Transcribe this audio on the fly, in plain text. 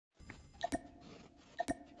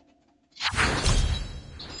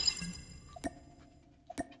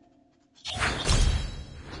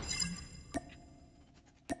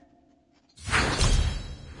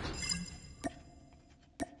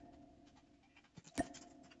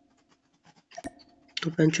तो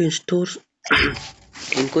pension store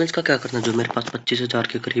in coins का क्या करना जो मेरे पास 25,000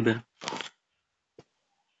 के करीब है।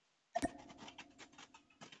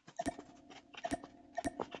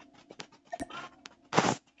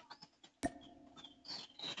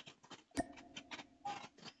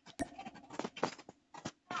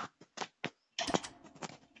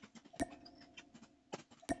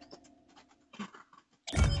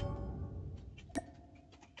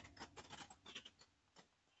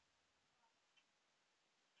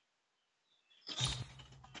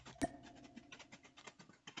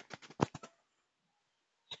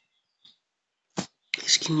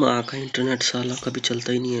 इसकी माँ का इंटरनेट साला कभी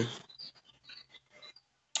चलता ही नहीं है।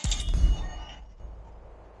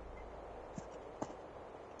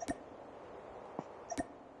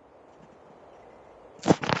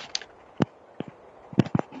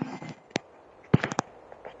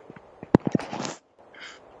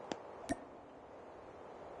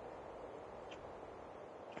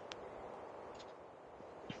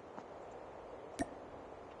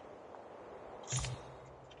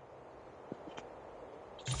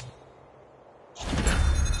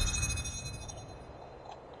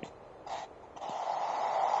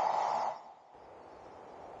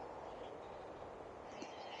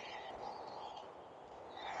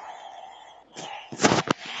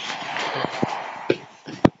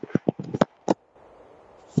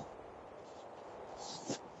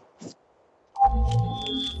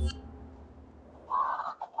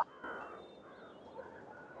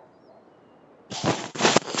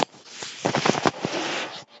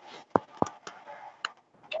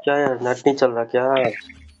 क्या यार नेट नहीं चल रहा क्या?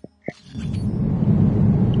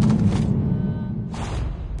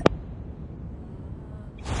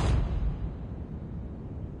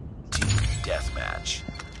 Deathmatch.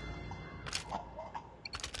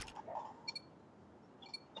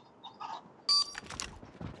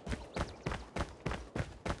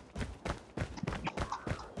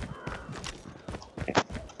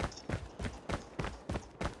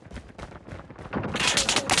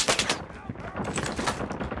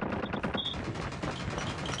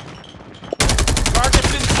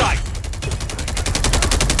 Targets in sight.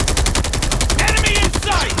 Enemy in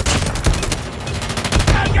sight.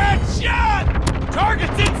 I got shot.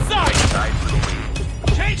 Targets in sight. Side for the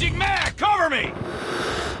lead. Changing mag. Cover me.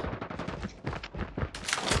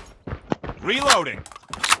 Reloading.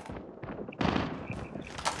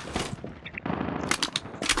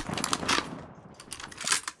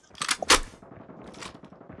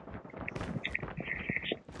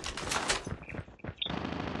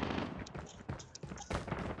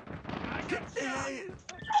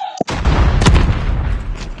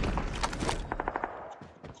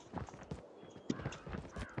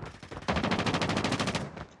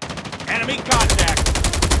 Enemy contact.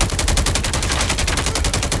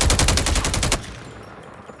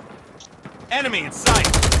 Enemy in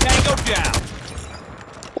sight. Tango down.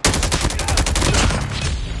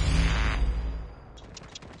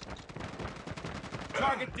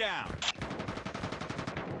 Target down.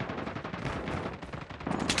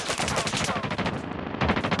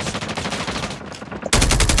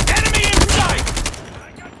 Enemy in sight.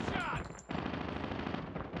 I got shot.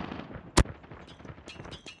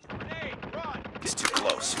 Hey, run. It's too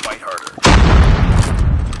close. Fight harder.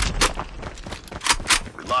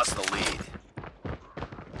 We lost the lead.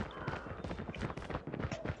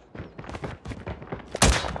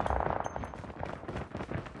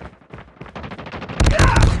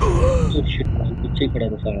 पीछे खड़ा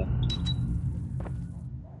था साला।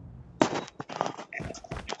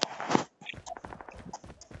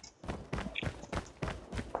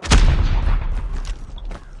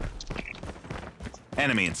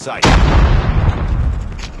 Enemy in sight.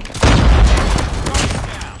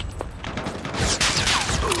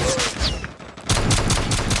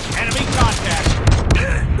 Enemy contact.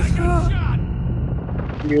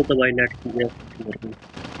 ये तो भाई net की है।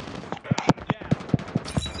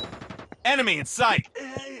 Enemy in sight.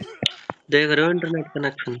 देख रहे हो internet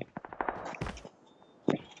connection?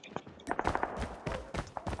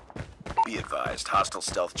 Be advised, hostile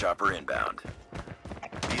stealth chopper inbound.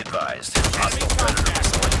 Be advised, hostile predator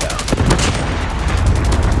missile inbound.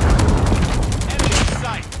 Enemy in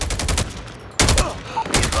sight.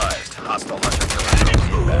 Be advised, hostile hunter killer drone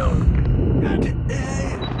inbound.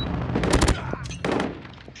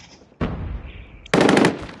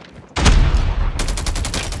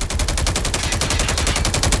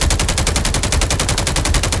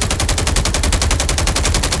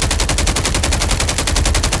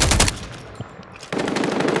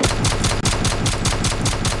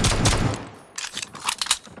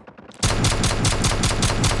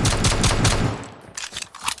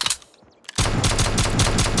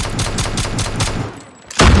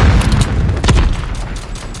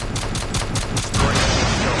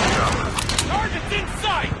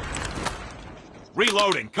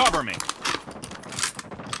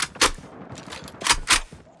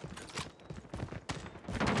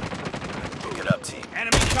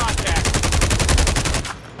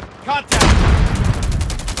 Contact!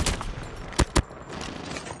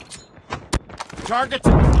 Targets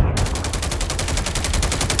in sight.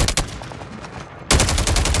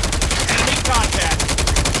 Enemy contact!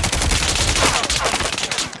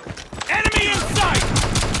 Enemy in sight!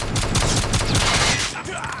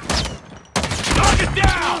 Target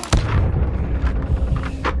down!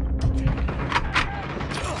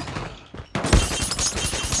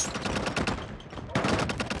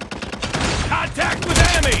 Contact with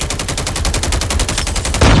enemy!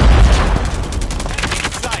 Enemy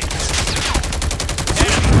in sight!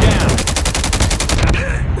 Enemy down!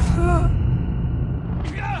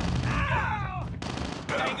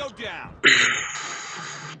 Tango down!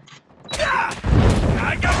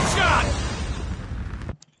 I got shot!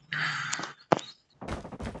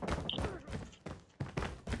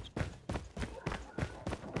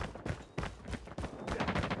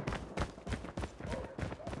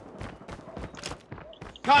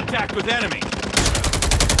 Contact with enemy!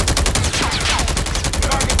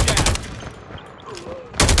 Target down!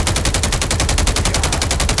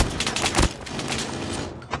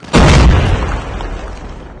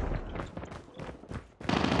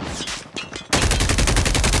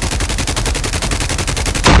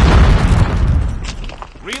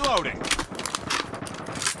 Reloading!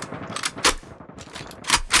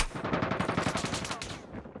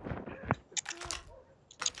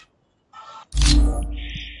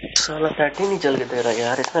 साला set ही नहीं चल के दे रहा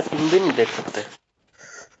यार, इसमें pin भी नहीं देख सकते।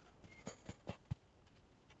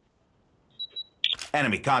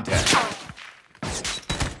 Enemy contact.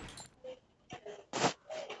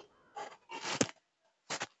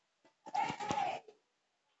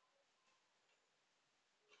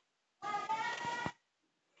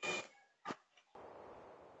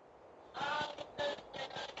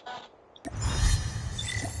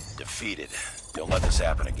 Defeated. Don't let this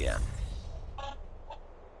happen again.